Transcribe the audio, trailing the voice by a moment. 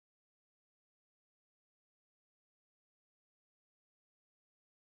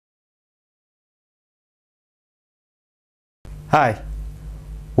Hi,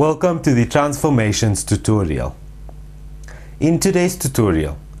 welcome to the Transformations tutorial. In today's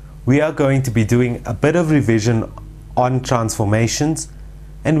tutorial, we are going to be doing a bit of revision on transformations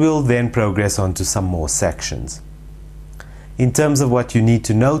and we'll then progress on to some more sections. In terms of what you need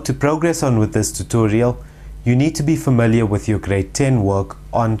to know to progress on with this tutorial, you need to be familiar with your grade 10 work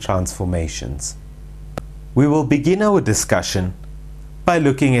on transformations. We will begin our discussion by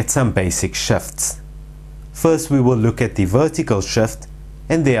looking at some basic shifts. First, we will look at the vertical shift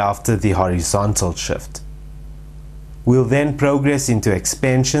and thereafter the horizontal shift. We'll then progress into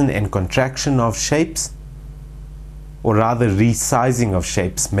expansion and contraction of shapes, or rather resizing of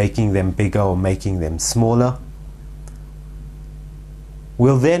shapes, making them bigger or making them smaller.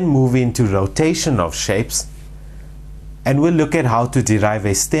 We'll then move into rotation of shapes, and we'll look at how to derive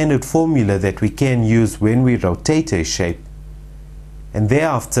a standard formula that we can use when we rotate a shape. And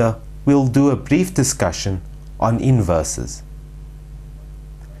thereafter, we'll do a brief discussion on inverses.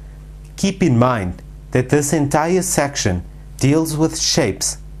 Keep in mind that this entire section deals with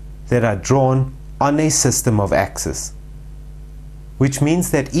shapes that are drawn on a system of axes, which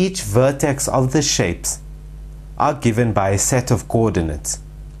means that each vertex of the shapes are given by a set of coordinates,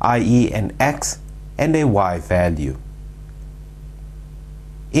 i.e. an x and a y value.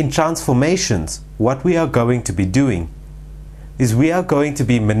 In transformations, what we are going to be doing is we are going to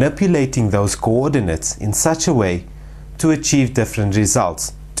be manipulating those coordinates in such a way to achieve different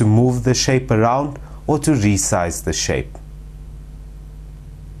results, to move the shape around or to resize the shape.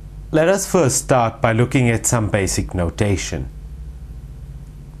 Let us first start by looking at some basic notation.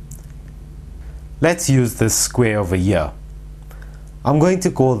 Let's use this square over here. I'm going to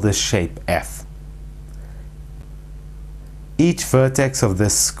call this shape F. Each vertex of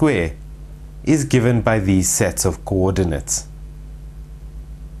this square is given by these sets of coordinates.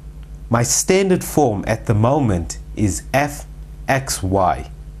 My standard form at the moment is fxy.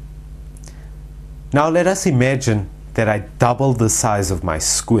 Now let us imagine that I double the size of my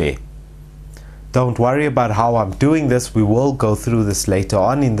square. Don't worry about how I'm doing this, we will go through this later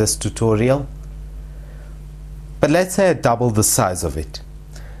on in this tutorial. But let's say I double the size of it.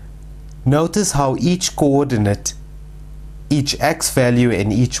 Notice how each coordinate, each x value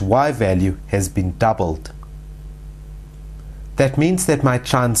and each y value has been doubled. That means that my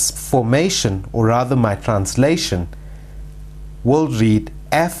transformation, or rather my translation, will read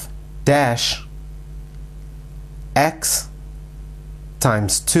f dash x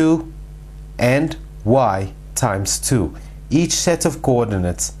times 2 and y times 2. Each set of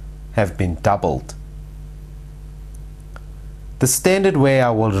coordinates have been doubled. The standard way I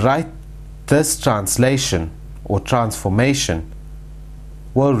will write this translation or transformation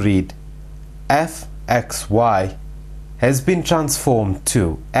will read fxy has been transformed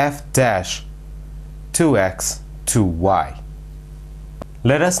to f dash 2x 2y.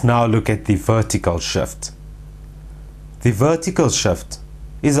 Let us now look at the vertical shift. The vertical shift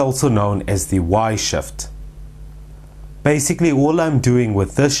is also known as the y shift. Basically, all I'm doing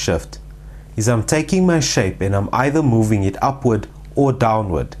with this shift is I'm taking my shape and I'm either moving it upward or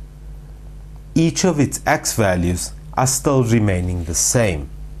downward. Each of its x values are still remaining the same.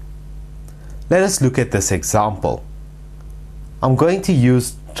 Let us look at this example. I'm going to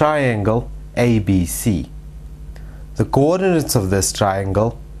use triangle ABC. The coordinates of this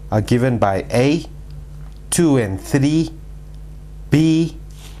triangle are given by A, 2 and 3, B,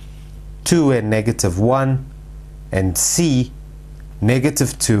 2 and -1, and C,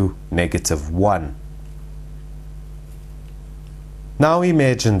 -2, -1. Now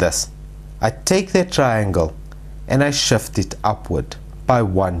imagine this. I take that triangle and I shift it upward by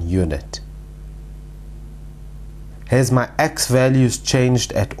 1 unit. Has my x values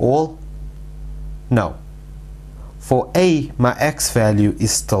changed at all? No. For A, my x value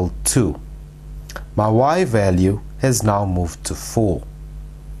is still 2. My y value has now moved to 4.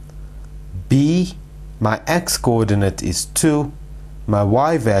 B, my x coordinate is 2. My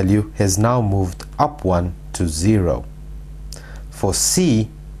y value has now moved up 1 to 0. For C,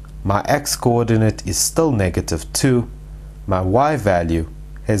 my x coordinate is still -2. My y value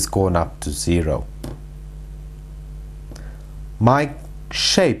has gone up to 0. My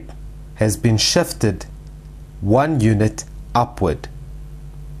shape has been shifted 1 unit upward.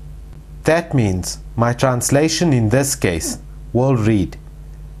 That means my translation in this case will read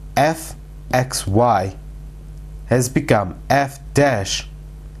fxy has become f dash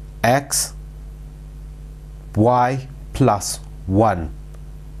x y plus 1.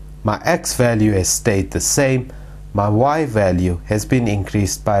 My x value has stayed the same. My y value has been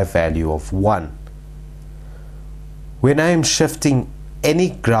increased by a value of 1. When I am shifting any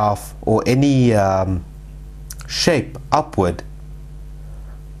graph or any shape upward,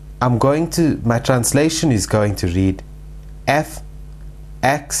 my translation is going to read f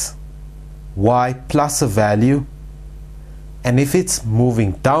x y plus a value, and if it's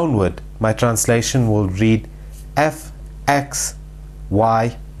moving downward, my translation will read f x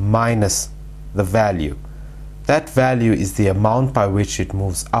y minus the value. That value is the amount by which it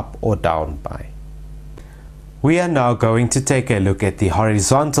moves up or down by. We are now going to take a look at the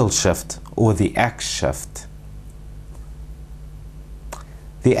horizontal shift or the X shift.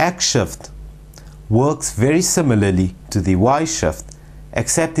 The X shift works very similarly to the Y shift,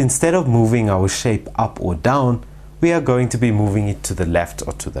 except instead of moving our shape up or down, we are going to be moving it to the left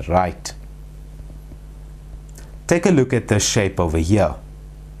or to the right. Take a look at this shape over here.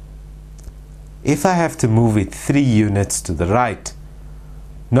 If I have to move it 3 units to the right,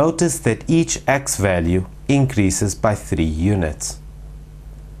 notice that each X value increases by 3 units.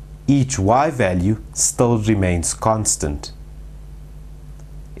 Each Y value still remains constant.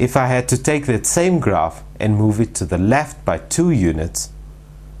 If I had to take that same graph and move it to the left by 2 units,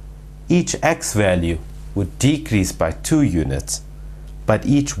 each X value would decrease by 2 units, but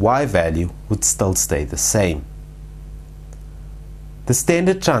each Y value would still stay the same. The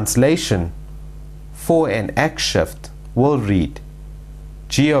standard translation for an X shift will read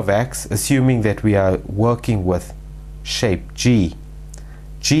g of x, assuming that we are working with shape g,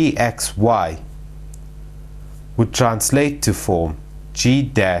 gxy would translate to form g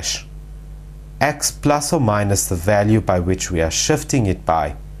dash x plus or minus the value by which we are shifting it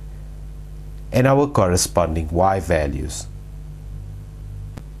by, and our corresponding y values.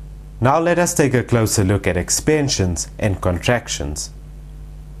 Now let us take a closer look at expansions and contractions.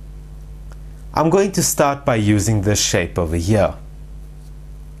 I'm going to start by using this shape over here.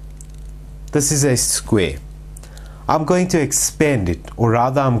 This is a square. I'm going to expand it, or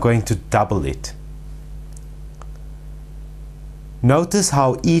rather I'm going to double it. Notice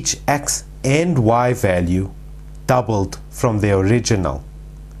how each x and y value doubled from the original.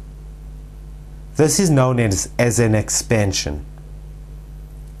 This is known as an expansion.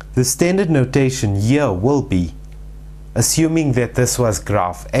 The standard notation here will be, assuming that this was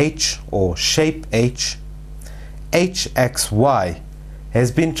graph H or shape H, hxy has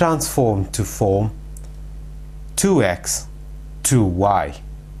been transformed to form 2x, 2y.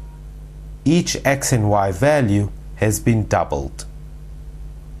 Each x and y value has been doubled.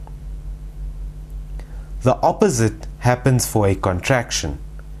 The opposite happens for a contraction.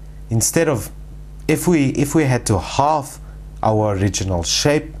 Instead of, if we had to halve our original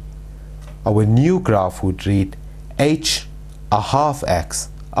shape, our new graph would read h a half x,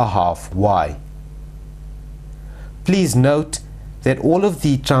 a half y. Please note that all of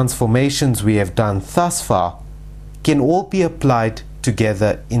the transformations we have done thus far can all be applied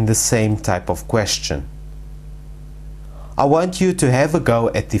together in the same type of question. I want you to have a go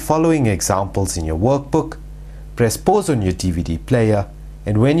at the following examples in your workbook, press pause on your DVD player,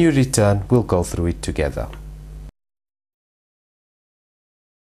 and when you return, we'll go through it together.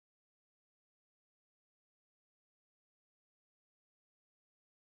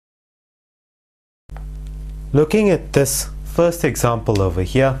 Looking at this first example over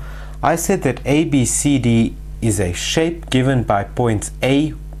here, I said that ABCD is a shape given by points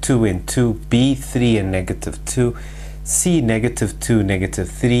A, 2 and 2, B, 3 and -2, C, -2,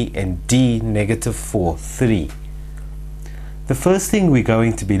 -3, and D, -4, 3. The first thing we're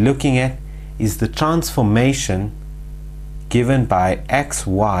going to be looking at is the transformation given by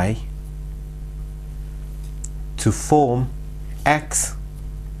XY to form X,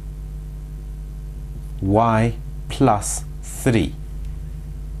 Y plus 3.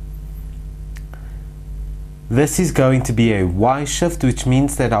 This is going to be a Y shift, which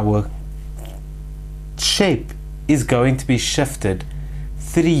means that our shape is going to be shifted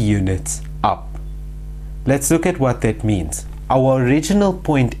 3 units up. Let's look at what that means. Our original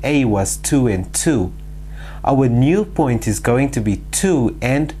point A was 2 and 2. Our new point is going to be 2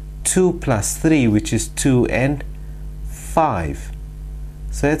 and 2 plus 3, which is 2 and 5.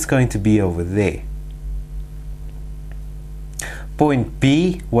 So that's going to be over there. Point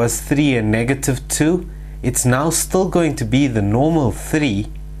B was 3 and -2. It's now still going to be the normal 3,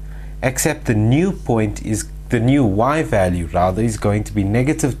 except the new point is, the new y value rather, is going to be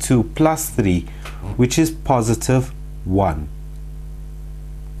 -2 plus 3, which is +1.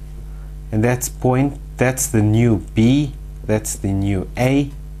 And that's the new B, that's the new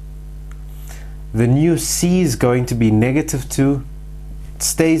A. The new C is going to be -2,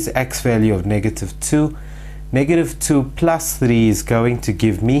 stays x value of -2. -2 plus 3 is going to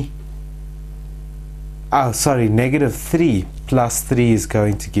give me, -3 plus 3 is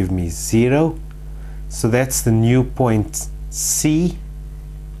going to give me 0. So that's the new point C.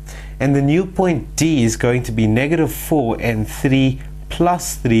 And the new point D is going to be -4 and 3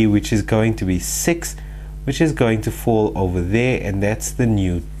 plus 3, which is going to be 6, which is going to fall over there, and that's the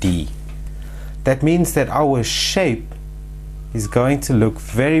new D. That means that our shape is going to look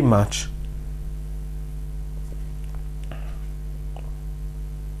very much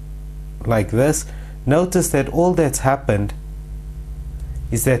like this. Notice that all that's happened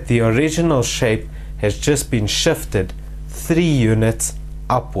is that the original shape has just been shifted 3 units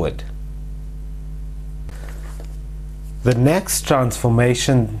upward. The next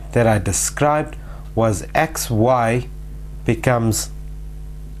transformation that I described was xy becomes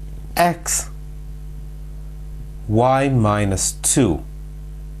x y minus 2.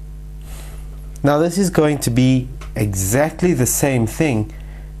 Now this is going to be exactly the same thing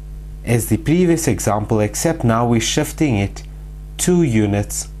as the previous example, except now we're shifting it 2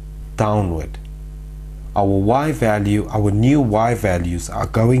 units downward. Our y value, our new y values are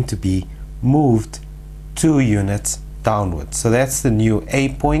going to be moved 2 units downward. So that's the new A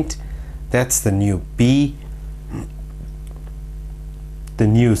point, that's the new B, the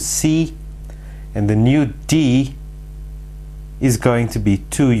new C, and the new D is going to be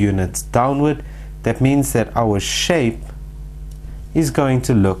 2 units downward. That means that our shape is going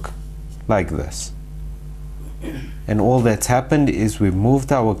to look like this. And all that's happened is we've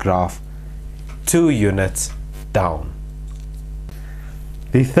moved our graph 2 units down.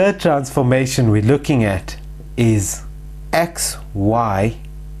 The third transformation we're looking at is xy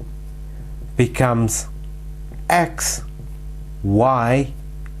becomes x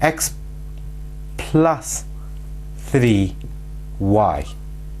plus 3y.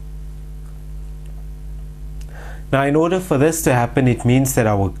 Now in order for this to happen, it means that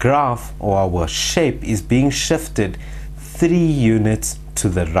our graph or our shape is being shifted 3 units to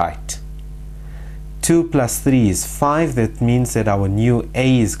the right. 2 plus 3 is 5. That means that our new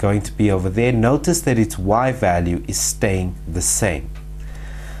A is going to be over there. Notice that its y value is staying the same.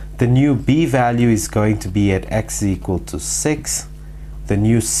 The new B value is going to be at x is equal to 6. The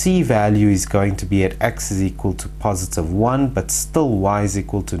new C value is going to be at x is equal to +1, but still y is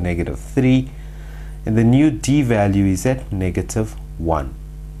equal to -3. And the new D value is at -1.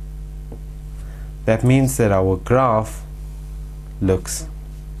 That means that our graph looks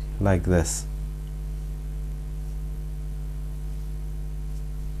like this.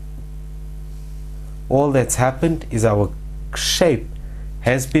 All that's happened is our shape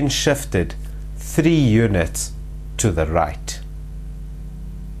has been shifted 3 units to the right.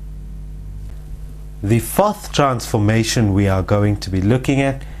 The fourth transformation we are going to be looking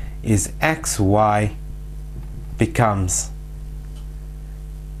at is xy becomes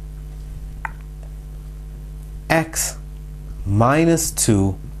x minus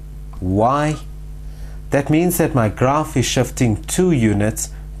 2y. That means that my graph is shifting 2 units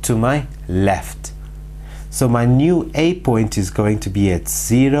to my left. So my new A point is going to be at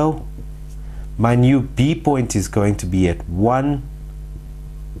 0. My new B point is going to be at 1.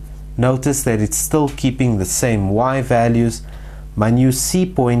 Notice that it's still keeping the same y values. My new C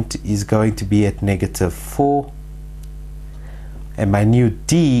point is going to be at -4. And my new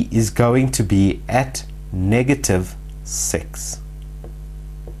D is going to be at -6.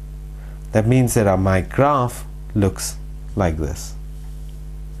 That means that my graph looks like this.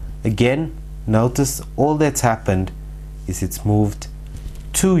 Again, notice all that's happened is it's moved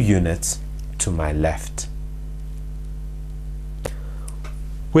 2 units to my left.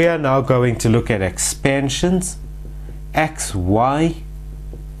 We are now going to look at expansions. xy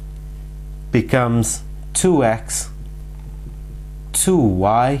becomes 2x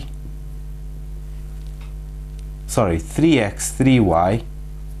 3x 3y.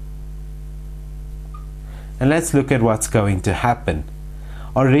 And let's look at what's going to happen.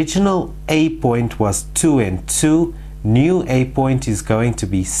 Original A point was 2 and 2. New A point is going to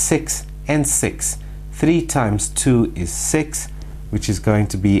be 6 and 6. 3 times 2 is 6, which is going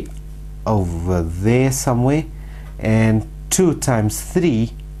to be over there somewhere. And 2 times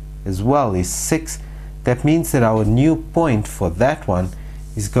 3 as well is 6. That means that our new point for that one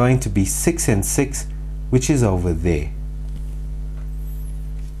is going to be 6 and 6, which is over there.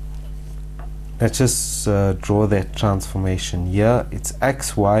 Let's just draw that transformation here. It's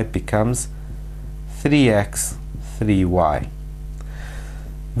xy becomes 3x 3y.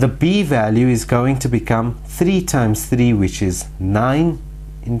 The B value is going to become 3 times 3, which is 9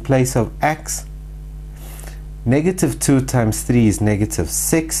 in place of x. -2 times 3 is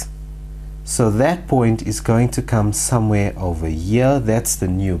 -6. So that point is going to come somewhere over here. That's the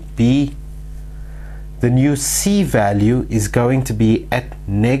new B. The new C value is going to be at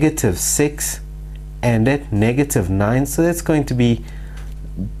 -6. and at -9, so that's going to be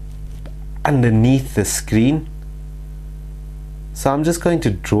underneath the screen. So I'm just going to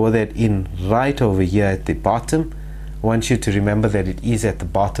draw that in right over here at the bottom. I want you to remember that it is at the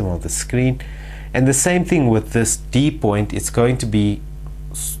bottom of the screen. And the same thing with this D point, it's going to be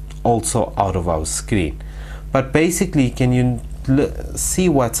also out of our screen. But basically, can you see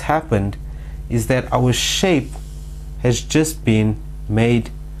what's happened is that our shape has just been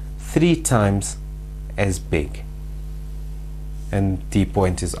made 3 times as big, and D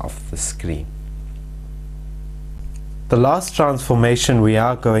point is off the screen. The last transformation we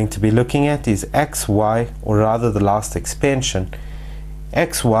are going to be looking at is xy, or rather the last expansion.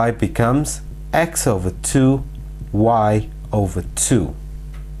 Xy becomes x over 2 y over 2.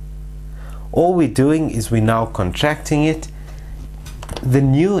 All we're doing is we're now contracting it. The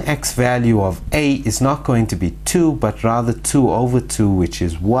new x value of a is not going to be 2, but rather 2 over 2, which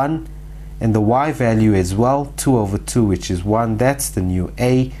is 1. And the y value as well, 2 over 2, which is 1. That's the new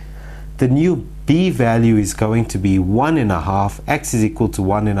a. The new b value is going to be 1.5. X is equal to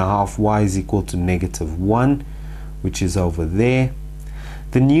 1.5. Y is equal to -1, which is over there.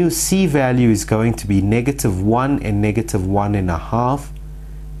 The new c value is going to be -1 and -1.5.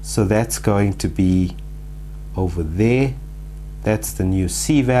 So that's going to be over there. That's the new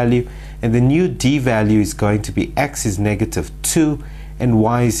c value. And the new d value is going to be x is -2 and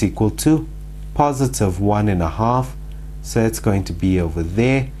y is equal to +1.5. So that's going to be over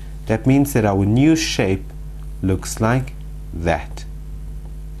there. That means that our new shape looks like that.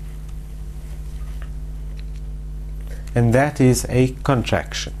 And that is a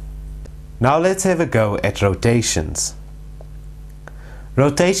contraction. Now let's have a go at rotations.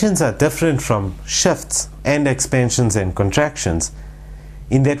 Rotations are different from shifts and expansions and contractions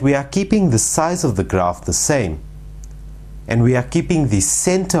in that we are keeping the size of the graph the same, and we are keeping the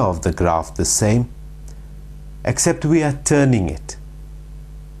center of the graph the same, except we are turning it.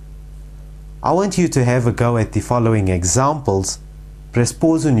 I want you to have a go at the following examples. Press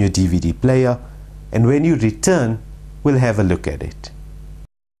pause on your DVD player, and when you return, we'll have a look at it.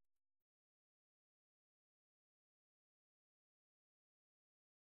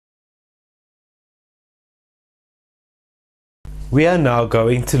 We are now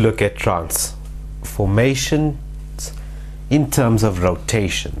going to look at transformations in terms of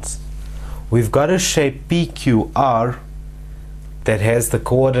rotations. We've got a shape PQR that has the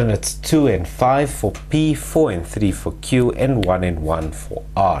coordinates 2 and 5 for P, 4 and 3 for Q, and 1 and 1 for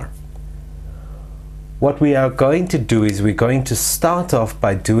R. What we are going to do is we're going to start off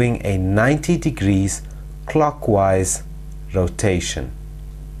by doing a 90 degrees clockwise rotation.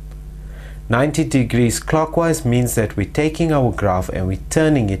 90 degrees clockwise means that we're taking our graph and we're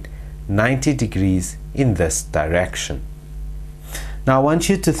turning it 90 degrees in this direction. Now I want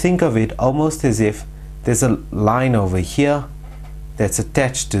you to think of it almost as if there's a line over here that's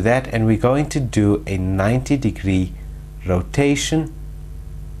attached to that, and we're going to do a 90 degree rotation,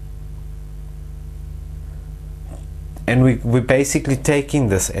 and we're basically taking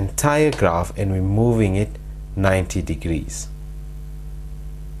this entire graph and we're moving it 90 degrees.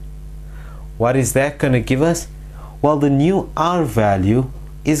 What is that going to give us? Well, the new R value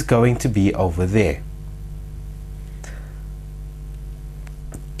is going to be over there.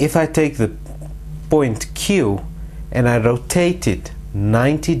 If I take the point Q and I rotate it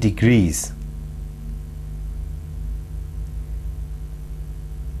 90 degrees,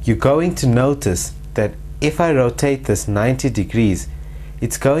 you're going to notice that if I rotate this 90 degrees,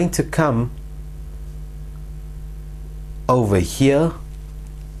 it's going to come over here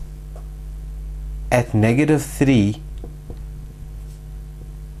at -3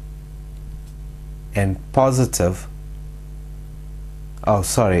 and positive,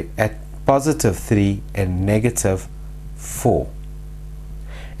 at +3 and -4.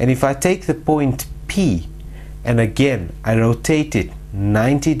 And if I take the point P and again I rotate it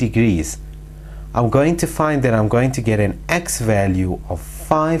 90 degrees, I'm going to find that I'm going to get an X value of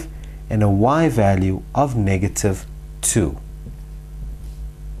 5 and a Y value of -2.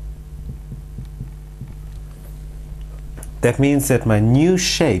 That means that my new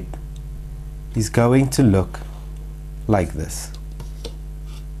shape is going to look like this.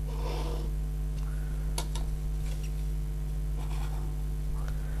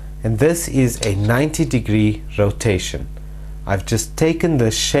 And this is a 90 degree rotation. I've just taken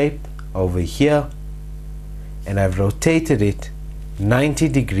this shape over here and I've rotated it 90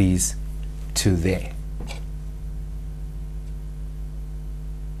 degrees to there.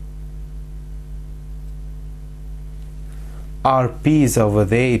 RP is over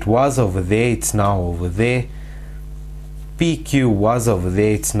there, it was over there, it's now over there. PQ was over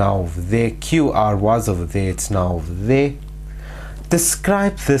there, it's now over there. QR was over there, it's now over there.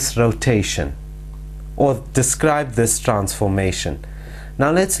 Describe this rotation, or describe this transformation.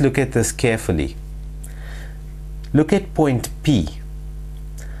 Now let's look at this carefully. Look at point P.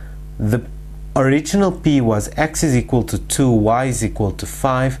 The original P was x is equal to 2, y is equal to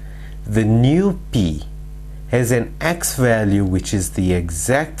 5. The new P has an x value which is the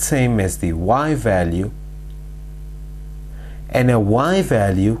exact same as the y value, and a y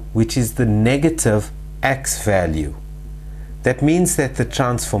value which is the negative x value. That means that the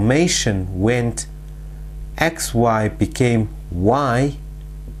transformation went xy became y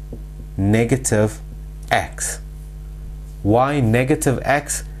negative x. Y negative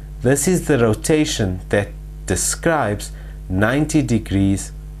x, this is the rotation that describes 90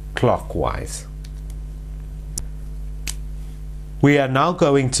 degrees clockwise. We are now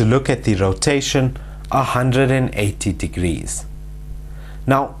going to look at the rotation 180 degrees.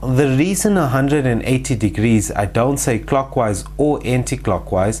 Now, the reason 180 degrees, I don't say clockwise or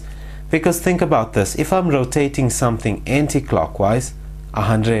anti-clockwise, because think about this. If I'm rotating something anti-clockwise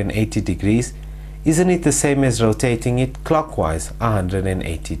 180 degrees, isn't it the same as rotating it clockwise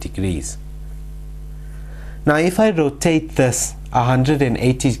 180 degrees? Now, if I rotate this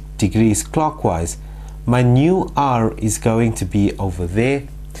 180 degrees clockwise, my new R is going to be over there.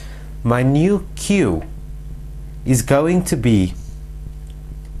 My new Q is going to be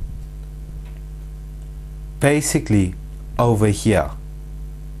basically over here.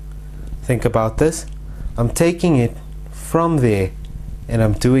 Think about this. I'm taking it from there and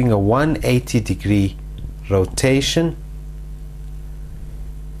I'm doing a 180 degree rotation.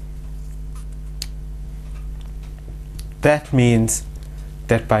 That means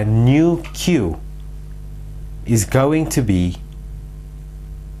that my new Q is going to be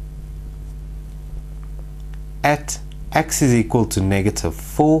at x is equal to negative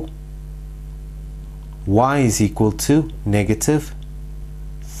 4, y is equal to negative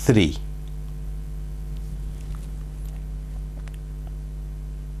 3.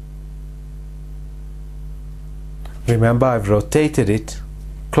 Remember, I've rotated it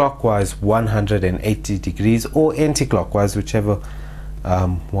clockwise 180 degrees or anti-clockwise, whichever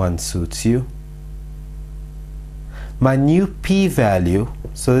one suits you. My new P value,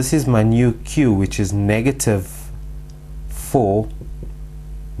 so this is my new Q, which is negative 4,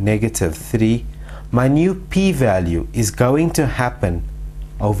 negative 3. My new P value is going to happen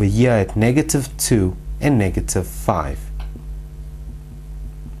over here at negative 2 and negative 5.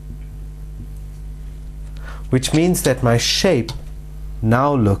 Which means that my shape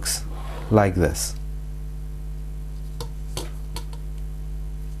now looks like this.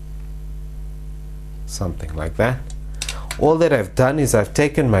 Something like that. All that I've done is I've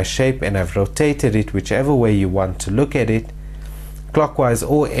taken my shape and I've rotated it whichever way you want to look at it, clockwise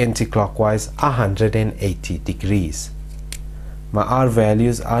or anti-clockwise, 180 degrees. My R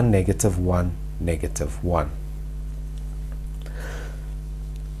values are negative 1, negative 1.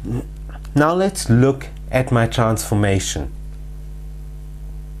 Now let's look at my transformation.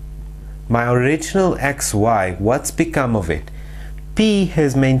 My original xy, what's become of it? P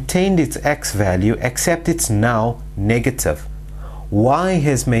has maintained its x value, except it's now negative. Y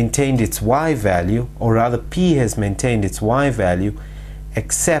has maintained its y value, or rather P has maintained its y value,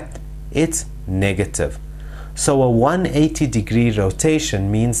 except it's negative. So a 180 degree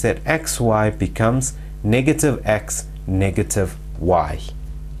rotation means that xy becomes negative x, negative y.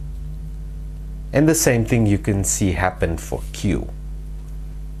 And the same thing you can see happen for Q.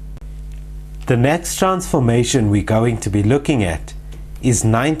 The next transformation we're going to be looking at is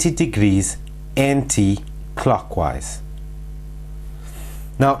 90 degrees anti-clockwise.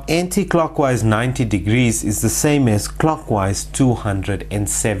 Now, anti-clockwise 90 degrees is the same as clockwise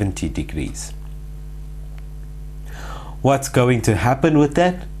 270 degrees. What's going to happen with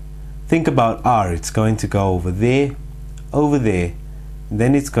that? Think about R. It's going to go over there,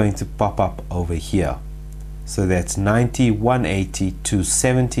 then it's going to pop up over here. So that's 90, 180,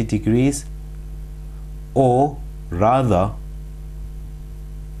 270 degrees, or rather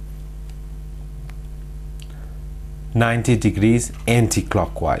 90 degrees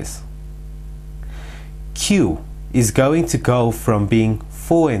anti-clockwise. Q is going to go from being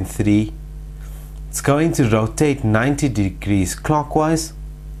 4 and 3, it's going to rotate 90 degrees clockwise,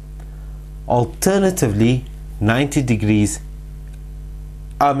 alternatively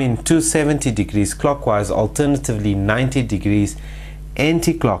 270 degrees clockwise, alternatively 90 degrees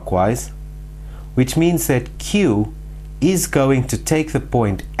anti-clockwise, which means that Q is going to take the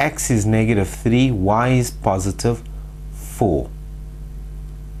point x is negative 3, y is positive 4.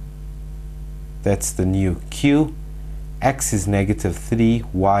 That's the new Q, x is negative 3,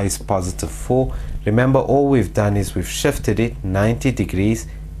 y is positive 4. Remember, all we've done is we've shifted it 90 degrees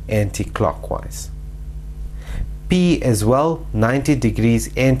anti-clockwise. P as well, 90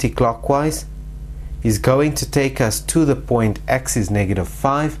 degrees anti-clockwise, is going to take us to the point x is negative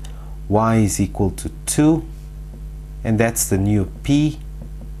 5, y is equal to 2, and that's the new P.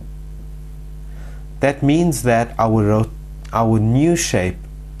 That means that our new shape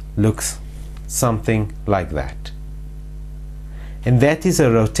looks something like that. And that is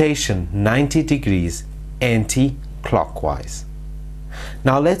a rotation 90 degrees anti-clockwise.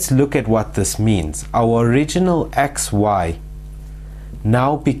 Now let's look at what this means. Our original xy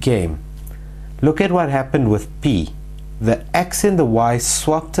now became, look at what happened with P. The x and the y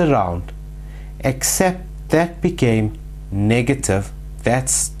swapped around, except that became negative, that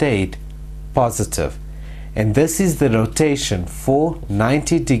stayed positive. And this is the rotation for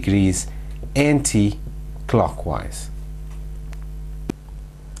 90 degrees anti-clockwise.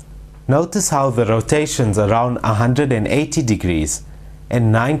 Notice how the rotations around 180 degrees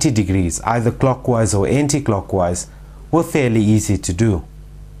and 90 degrees, either clockwise or anti-clockwise, were fairly easy to do.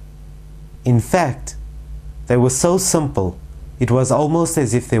 In fact, they were so simple, it was almost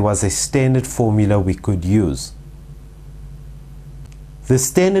as if there was a standard formula we could use. The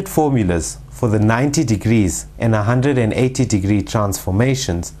standard formulas for the 90 degrees and 180 degree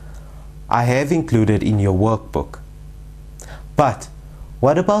transformations I have included in your workbook. But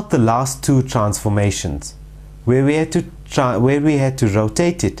what about the last two transformations, where we had to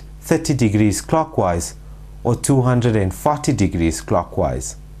rotate it 30 degrees clockwise or 240 degrees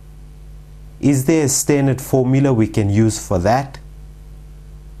clockwise? Is there a standard formula we can use for that?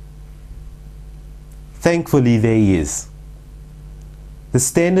 Thankfully there is. The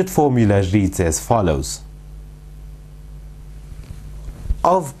standard formula reads as follows.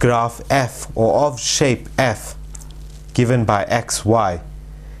 Of graph f, or of shape f, given by xy,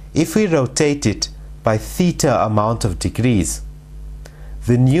 if we rotate it by theta amount of degrees,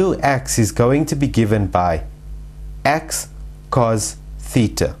 the new x is going to be given by x cos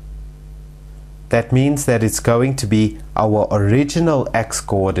theta. That means that it's going to be our original x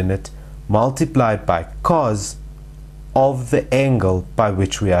coordinate multiplied by cos of the angle by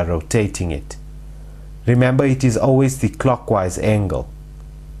which we are rotating it. Remember, it is always the clockwise angle.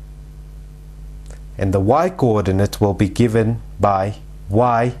 And the y coordinate will be given by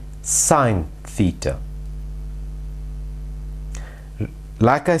y sine theta.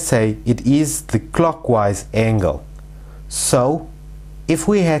 Like I say, it is the clockwise angle. So if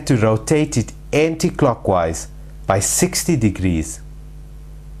we had to rotate it anti-clockwise by 60 degrees,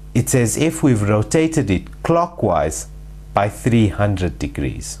 it's as if we've rotated it clockwise by 300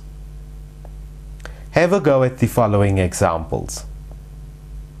 degrees. Have a go at the following examples.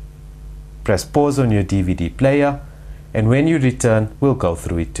 Press pause on your DVD player, and when you return, we'll go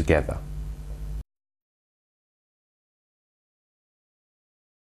through it together.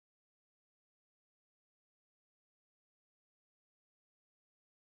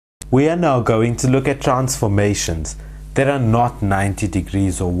 We are now going to look at transformations that are not 90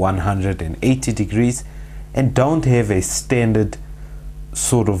 degrees or 180 degrees and don't have a standard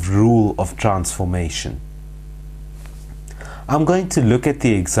sort of rule of transformation. I'm going to look at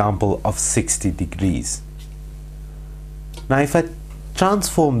the example of 60 degrees. Now if I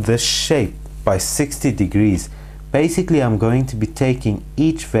transform this shape by 60 degrees, basically I'm going to be taking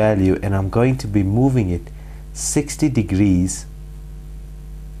each value and I'm going to be moving it 60 degrees,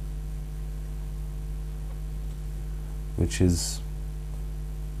 which is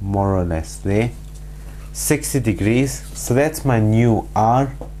more or less there, 60 degrees. So that's my new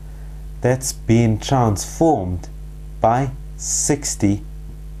R that's being transformed by 60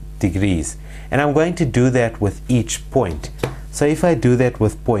 degrees, and I'm going to do that with each point. So if I do that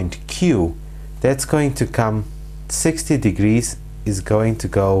with point Q, that's going to come 60 degrees is going to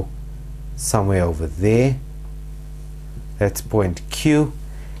go somewhere over there. That's point Q,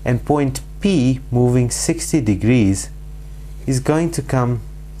 and point P moving 60 degrees is going to come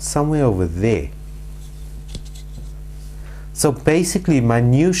somewhere over there. So basically my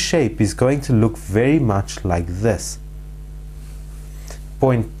new shape is going to look very much like this.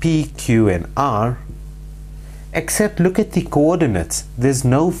 Point P, Q and R, except look at the coordinates. There's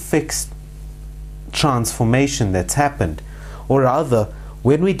no fixed transformation that's happened, or rather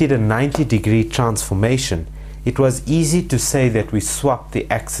when we did a 90 degree transformation, it was easy to say that we swapped the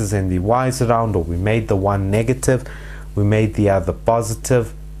x's and the y's around, or we made the one negative, we made the other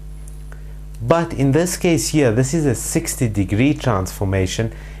positive. But in this case here, this is a 60 degree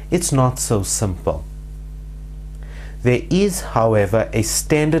transformation. It's not so simple. There is, however, a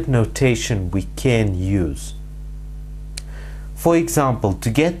standard notation we can use. For example, to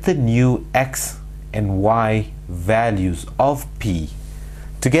get the new x and y values of p,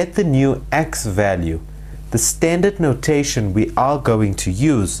 to get the new x value, the standard notation we are going to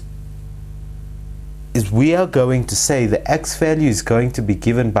use is we are going to say the x value is going to be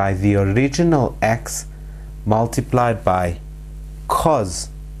given by the original x multiplied by cos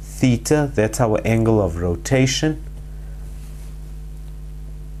theta, that's our angle of rotation,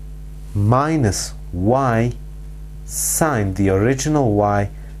 minus y sine, the original y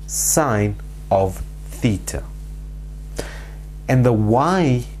sine of theta. And the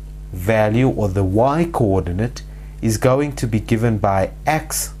y value, or the y coordinate, is going to be given by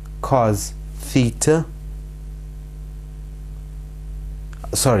x cos theta,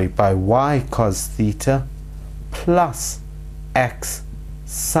 by y cos theta plus x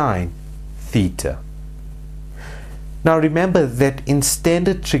sine theta. Now remember that in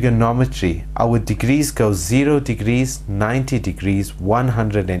standard trigonometry, our degrees go 0 degrees, 90 degrees,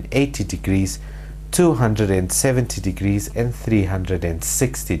 180 degrees, 270 degrees, and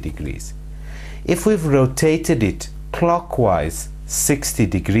 360 degrees. If we've rotated it clockwise 60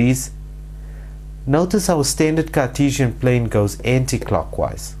 degrees, notice our standard Cartesian plane goes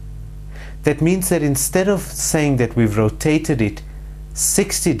anti-clockwise. That means that instead of saying that we've rotated it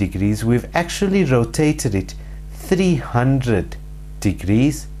 60 degrees, we've actually rotated it 300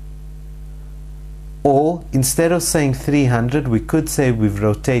 degrees, or instead of saying 300, we could say we've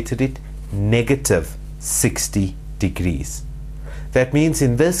rotated it negative 60 degrees. That means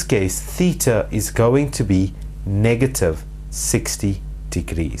in this case theta is going to be negative 60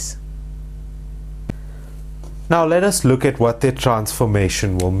 degrees. Now let us look at what their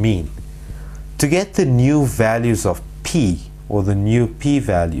transformation will mean. To get the new values of p, or the new p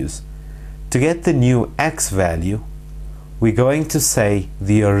values, to get the new x value, we're going to say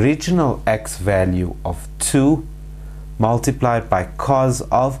the original x value of 2 multiplied by cos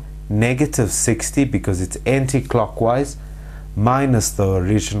of negative 60, because it's anti-clockwise, minus the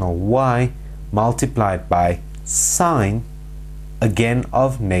original y multiplied by sine, again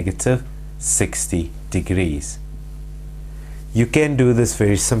of negative 60 degrees. You can do this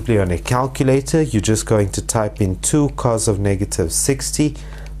very simply on a calculator. You're just going to type in 2 cos of negative 60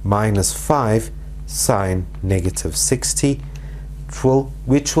 minus 5 sine negative 60,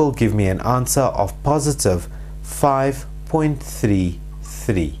 which will give me an answer of positive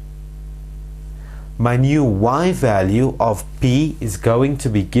 5.33. My new y value of p is going to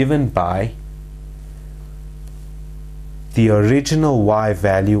be given by the original y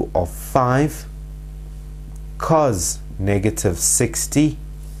value of 5 cos negative 60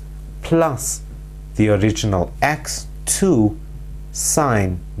 plus the original x, 2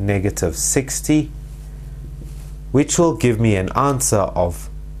 sine negative 60, which will give me an answer of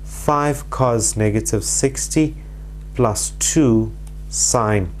 5 cos negative 60 plus 2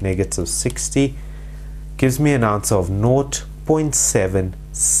 sine negative 60, gives me an answer of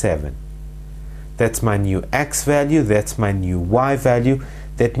 0.77. That's my new x value, that's my new y value.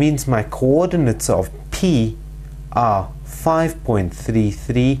 That means my coordinates of p are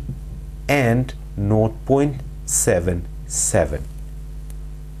 5.33 and 0.77.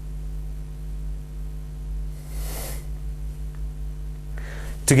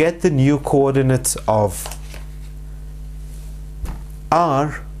 To get the new coordinates of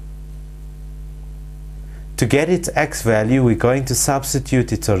r, to get its x value, we're going to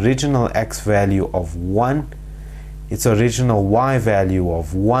substitute its original x value of 1, its original y value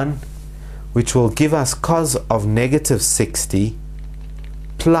of 1, which will give us cos of negative 60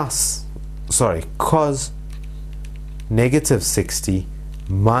 plus, cos negative 60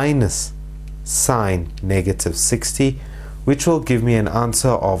 minus sine negative 60, which will give me an answer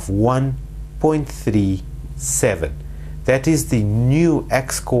of 1.37. That is the new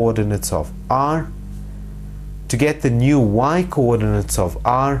x coordinates of r. To get the new y coordinates of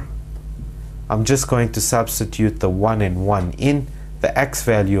r, I'm just going to substitute the 1 and 1 in, the x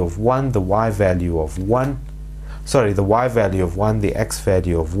value of 1, the y value of 1, the y value of 1, the x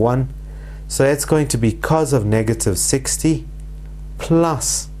value of 1. So that's going to be cos of negative 60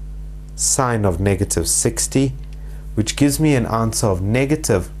 plus sine of negative 60, which gives me an answer of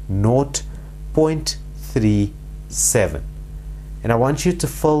negative 0.37. And I want you to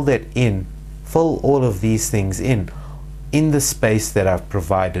fill that in, fill all of these things in the space that I've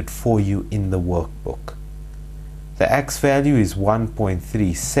provided for you in the workbook. The x value is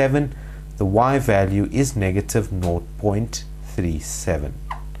 1.37, the y value is negative 0.37.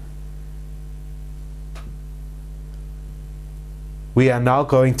 We are now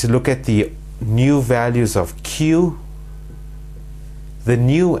going to look at the new values of q. The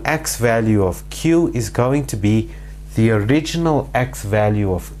new x value of q is going to be the original x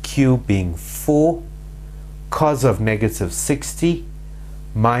value of q being 4 cos of negative 60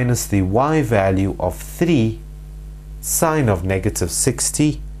 minus the y value of 3 sine of negative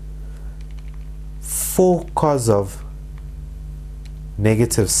 60, 4 cos of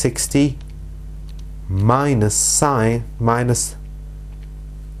negative 60 minus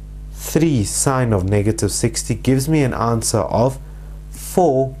 3 sine of negative 60 gives me an answer of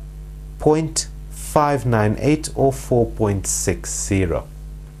 4.598 or 4.60.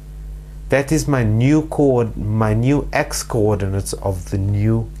 That is my new x coordinates of the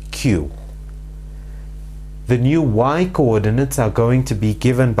new q. The new y coordinates are going to be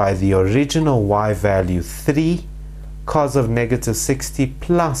given by the original y value 3 cos of negative 60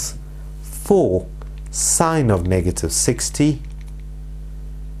 plus 4 sine of negative 60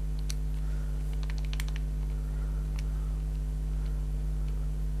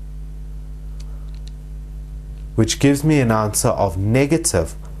 which gives me an answer of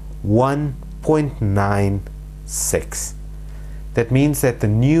negative 1.96. That means that the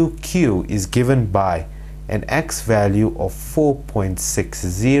new q is given by an x value of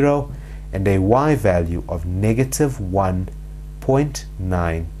 4.60 and a y value of negative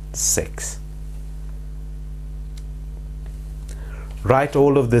 1.96. Write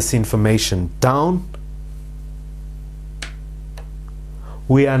all of this information down.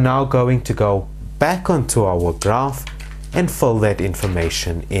 We are now going to go back onto our graph and fill that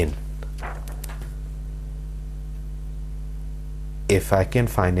information in. If I can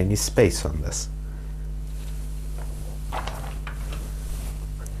find any space on this.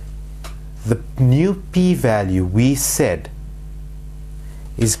 The new p-value we said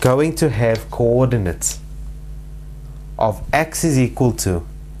is going to have coordinates of x is equal to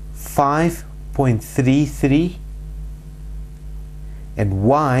 5.33 and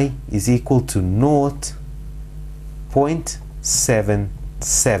y is equal to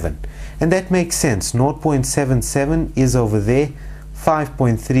 0.77. And that makes sense. 0.77 is over there,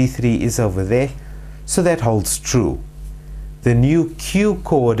 5.33 is over there, so that holds true. The new q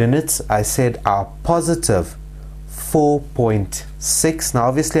coordinates I said are positive 4.6. Now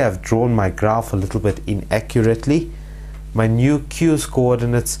obviously I've drawn my graph a little bit inaccurately. My new q's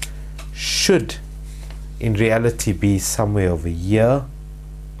coordinates should in reality be somewhere over here.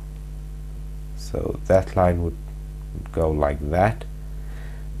 So that line would go like that.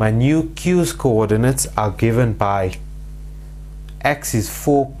 My new q's coordinates are given by x is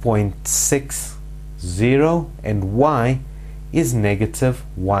 4.60 and y is negative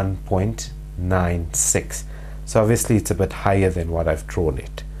 1.96. So obviously it's a bit higher than what I've drawn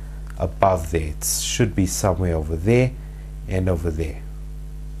it. Above there, it should be somewhere over there and over there.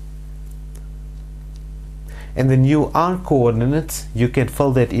 And the new r coordinates, you can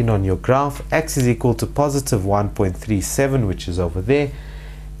fill that in on your graph. X is equal to positive 1.37, which is over there,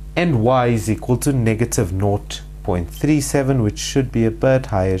 and y is equal to negative 0.37, which should be a bit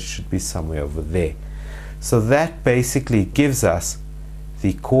higher, should be somewhere over there. So that basically gives us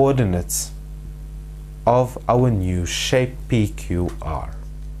the coordinates of our new shape PQR.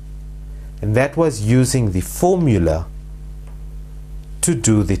 And that was using the formula to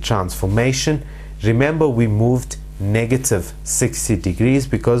do the transformation. Remember, we moved negative 60 degrees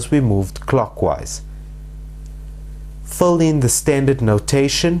because we moved clockwise. Fill in the standard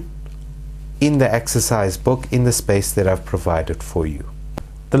notation in the exercise book in the space that I've provided for you.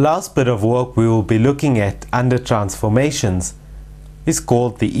 The last bit of work we will be looking at under transformations is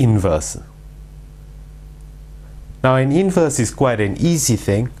called the inverse. Now an inverse is quite an easy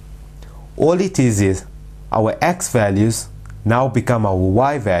thing. All it is our x values now become our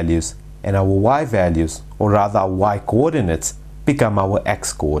y values, and our y values, or rather our y coordinates, become our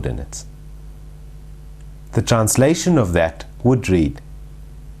x coordinates. The translation of that would read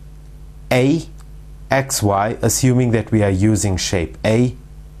a xy, assuming that we are using shape A,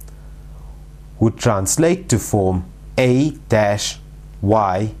 would translate to form a dash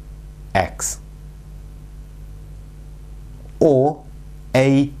y x, or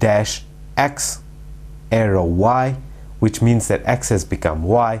a dash x arrow y, which means that x has become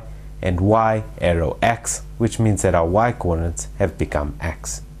y, and y arrow x, which means that our y coordinates have become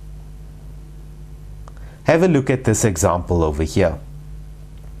x. Have a look at this example over here.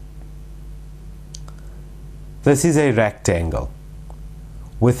 This is a rectangle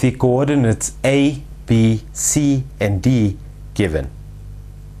with the coordinates a, b, c, and d given.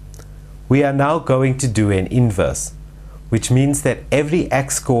 We are now going to do an inverse, which means that every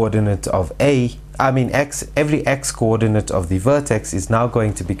x coordinate of every x coordinate of the vertex is now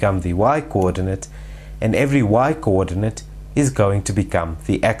going to become the y coordinate, and every y coordinate is going to become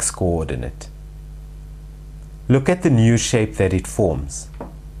the x coordinate. look at the new shape that it forms.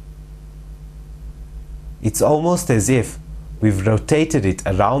 It's almost as if we've rotated it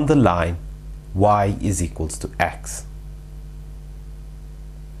around the line y is equals to x.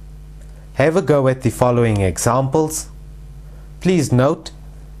 Have a go at the following examples. Please note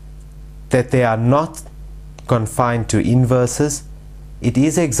that they are not confined to inverses. It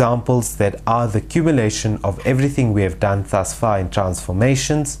is examples that are the accumulation of everything we have done thus far in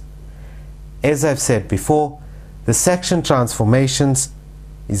transformations. As I've said before, the section transformations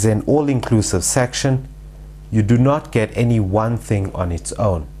is an all-inclusive section. You do not get any one thing on its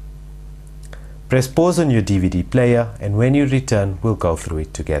own. Press pause on your DVD player, and when you return, we'll go through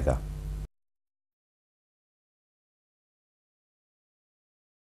it together.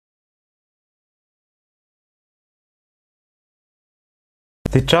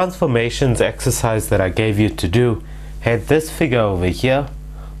 The transformations exercise that I gave you to do had this figure over here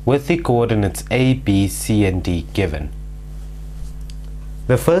with the coordinates a, b, c and d given.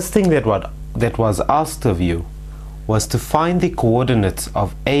 The first thing that was asked of you was to find the coordinates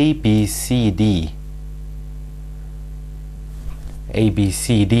of a, b, c, d,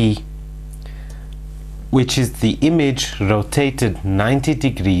 which is the image rotated 90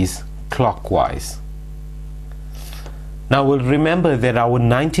 degrees clockwise. Now we'll remember that our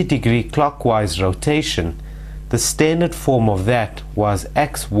 90-degree clockwise rotation, the standard form of that was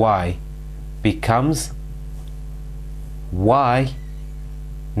xy becomes y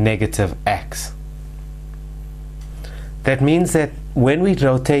negative x. That means that when we're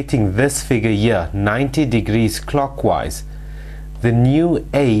rotating this figure here 90 degrees clockwise, the new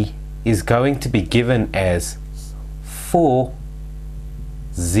a is going to be given as 4,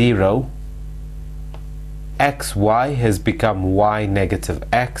 0, xy has become y negative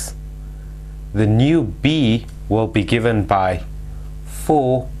x. The new b will be given by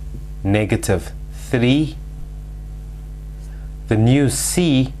 4, negative 3. The new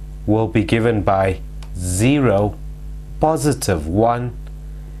c will be given by 0, positive 1.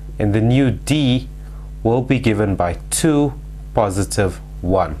 And the new d will be given by 2, positive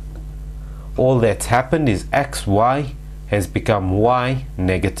 1. All that's happened is xy has become y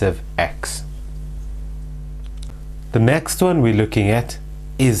negative x. The next one we're looking at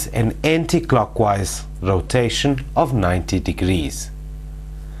is an anti-clockwise rotation of 90 degrees.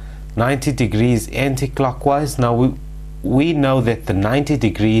 90 degrees anti-clockwise. Now we know that the 90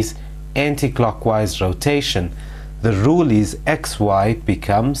 degrees anti-clockwise rotation, the rule is xy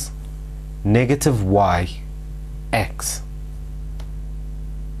becomes negative y x.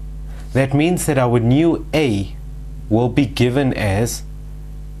 That means that our new a will be given as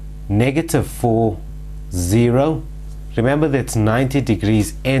negative 4, 0. Remember that's 90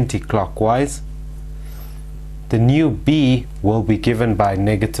 degrees anti-clockwise. The new b will be given by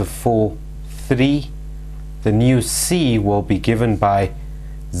negative 4, 3. The new c will be given by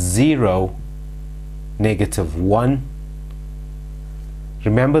 0, negative 1.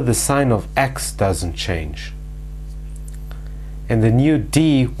 Remember the sign of x doesn't change. And the new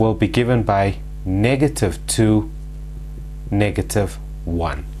d will be given by negative 2, negative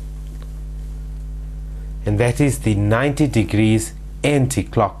 1. And that is the 90 degrees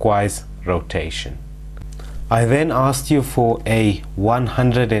anti-clockwise rotation. I then asked you for a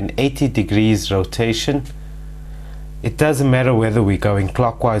 180 degrees rotation. It doesn't matter whether we're going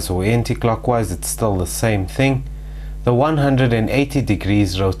clockwise or anti-clockwise, it's still the same thing. The 180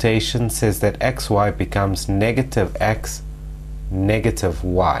 degrees rotation says that xy becomes negative x, negative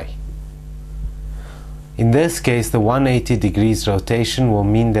y. In this case, the 180 degrees rotation will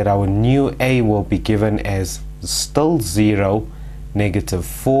mean that our new a will be given as still 0, negative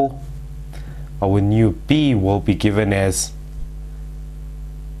 4. Our new b will be given as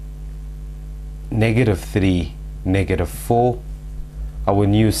negative 3, negative 4. Our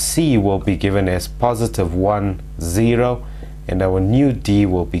new c will be given as positive 1, 0. And our new d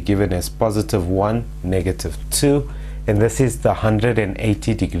will be given as positive 1, negative 2. And this is the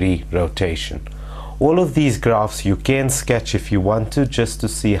 180 degree rotation. All of these graphs you can sketch if you want to, just to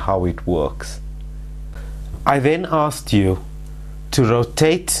see how it works. I then asked you to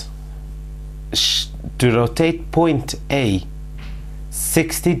rotate point A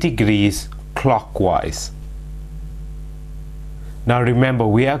 60 degrees clockwise. Now remember,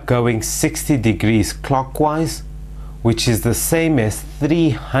 we are going 60 degrees clockwise, which is the same as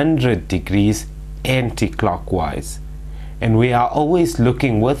 300 degrees anti-clockwise. And we are always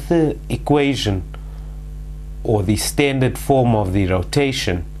looking with the equation or the standard form of the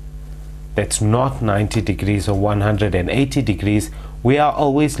rotation that's not 90 degrees or 180 degrees. We are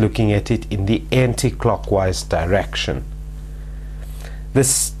always looking at it in the anti-clockwise direction. The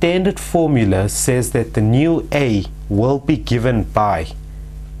standard formula says that the new A will be given by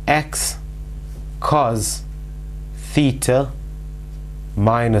x cos theta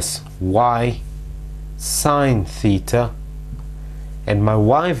minus y sine theta, and my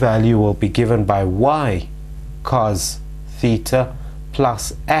y value will be given by y cos theta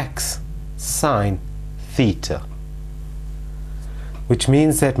plus x sine theta, which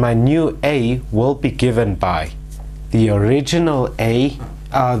means that my new A will be given by the original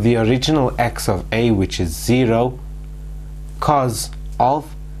x of A, which is 0, cos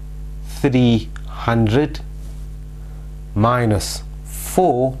of 300 minus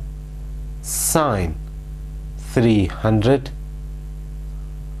 4 sine 300,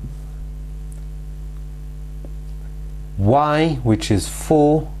 y, which is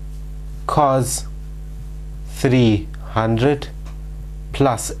 4 cos 300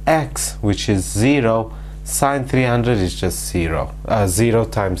 plus x, which is 0. Sine 300 is just 0. 0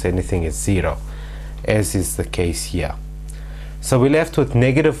 times anything is 0, as is the case here. So we're left with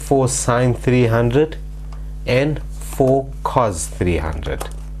negative 4 sine 300 and 4 cos 300.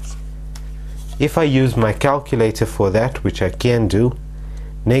 If I use my calculator for that, which I can do,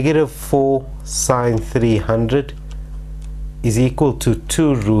 negative 4 sine 300 is equal to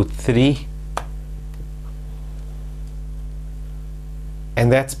 2 root 3,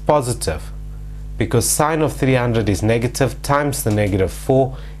 and that's positive, because sine of 300 is negative times the negative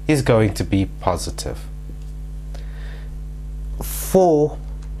 4 is going to be positive. 4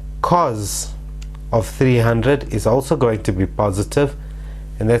 cos of 300 is also going to be positive,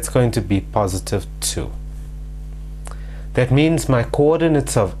 and that's going to be positive 2. That means my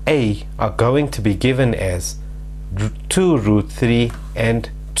coordinates of A are going to be given as 2 root 3 and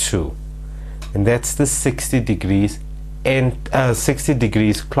 2, and that's the 60 degrees and 60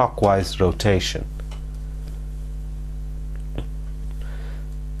 degrees clockwise rotation.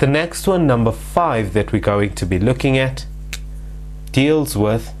 The next one, number 5, that we're going to be looking at deals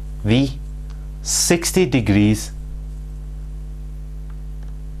with the 60 degrees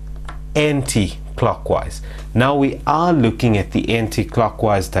anti-clockwise. Now we are looking at the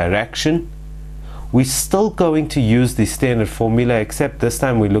anti-clockwise direction. We're still going to use the standard formula, except this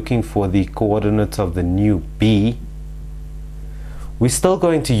time we're looking for the coordinates of the new B. We're still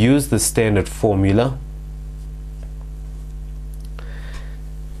going to use the standard formula.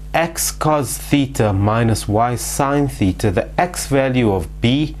 X cos theta minus y sine theta, the x value of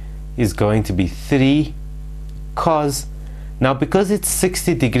B is going to be 3 cos. Now because it's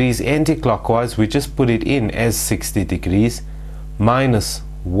 60 degrees anti-clockwise, we just put it in as 60 degrees minus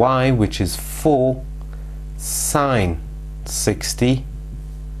y, which is 4 sine 60,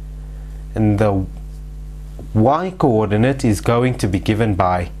 and the y coordinate is going to be given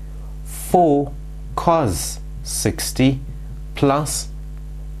by 4 cos 60 plus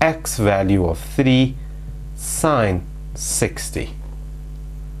x value of 3 sine 60,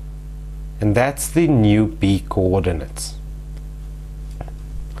 and that's the new B coordinates.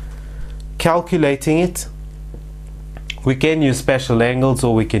 Calculating it, we can use special angles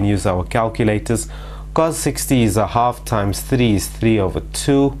or we can use our calculators. Cos 60 is a half times 3 is 3 over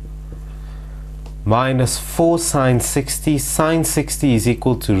 2 minus 4 sine 60. Sine 60 is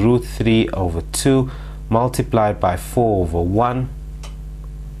equal to root 3 over 2 multiplied by 4 over 1.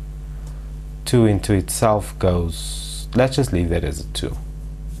 2 into itself goes, let's just leave that as a 2.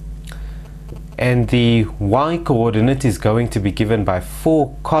 And the y coordinate is going to be given by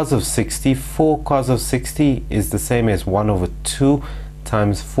 4 cos of 60. 4 cos of 60 is the same as 1 over 2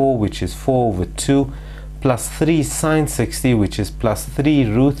 times 4, which is 4 over 2, plus 3 sine 60, which is plus 3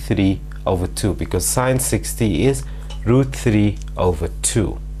 root 3 over 2, because sine 60 is root 3 over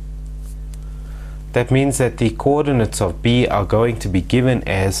 2. That means that the coordinates of B are going to be given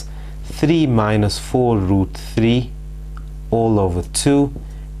as 3 minus 4 root 3 all over 2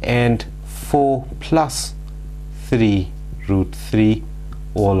 and 4 plus 3 root 3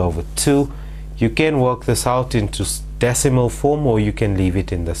 all over 2. You can work this out into decimal form or you can leave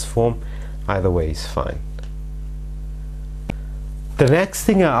it in this form. Either way is fine. The next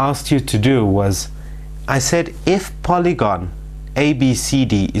thing I asked you to do was, I said if polygon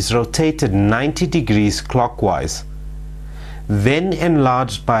ABCD is rotated 90 degrees clockwise, then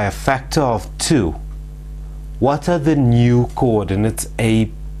enlarged by a factor of 2, what are the new coordinates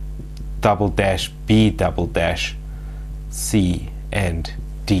A double dash, B double dash, C and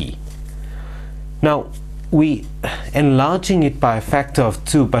D? Now we enlarging it by a factor of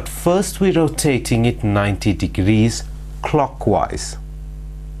 2, but first we're rotating it 90 degrees clockwise.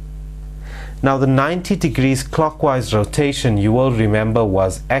 Now the 90 degrees clockwise rotation, you will remember,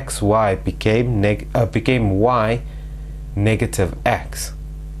 was xy became y negative x.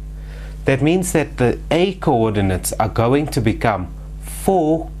 That means that the a coordinates are going to become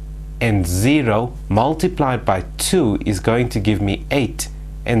 4 and 0 multiplied by 2 is going to give me 8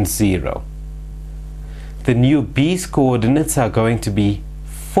 and 0. The new b's coordinates are going to be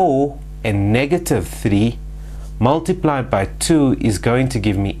 4 and negative 3 multiplied by 2 is going to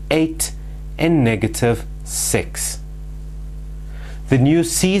give me 8 and negative 6. The new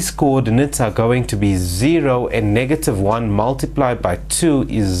c's coordinates are going to be 0 and negative 1 multiplied by 2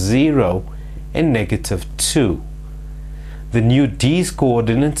 is 0 and negative 2. The new d's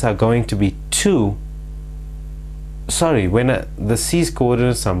coordinates are going to be 2. Sorry, the c's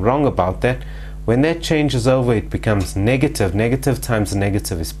coordinates, I'm wrong about that. When that changes over, it becomes negative. Negative times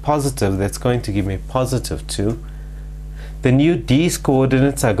negative is positive. That's going to give me positive 2. The new d's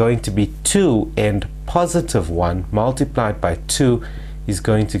coordinates are going to be 2 and positive 1 multiplied by 2 is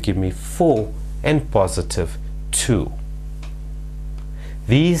going to give me 4 and positive 2.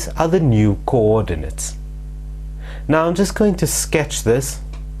 These are the new coordinates. Now I'm just going to sketch this.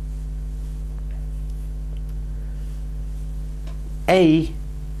 A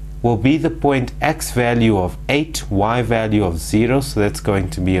will be the point x value of 8, y value of 0, so that's going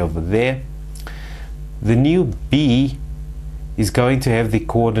to be over there. The new b is going to have the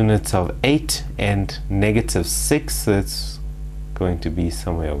coordinates of 8 and negative 6, so that's going to be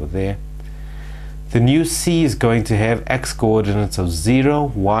somewhere over there. The new c is going to have x coordinates of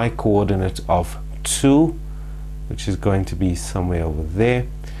 0, y coordinate of 2, which is going to be somewhere over there.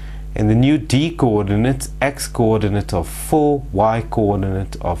 And the new d coordinates, x coordinate of 4, y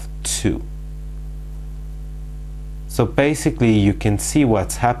coordinate of 2. So basically you can see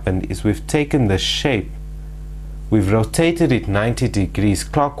what's happened is we've taken the shape, we've rotated it 90 degrees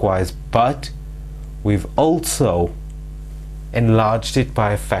clockwise, but we've also enlarged it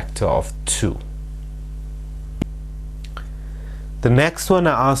by a factor of 2. The next one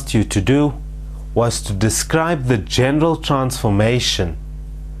I asked you to do was to describe the general transformation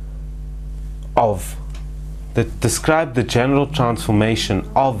of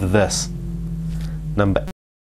this. Number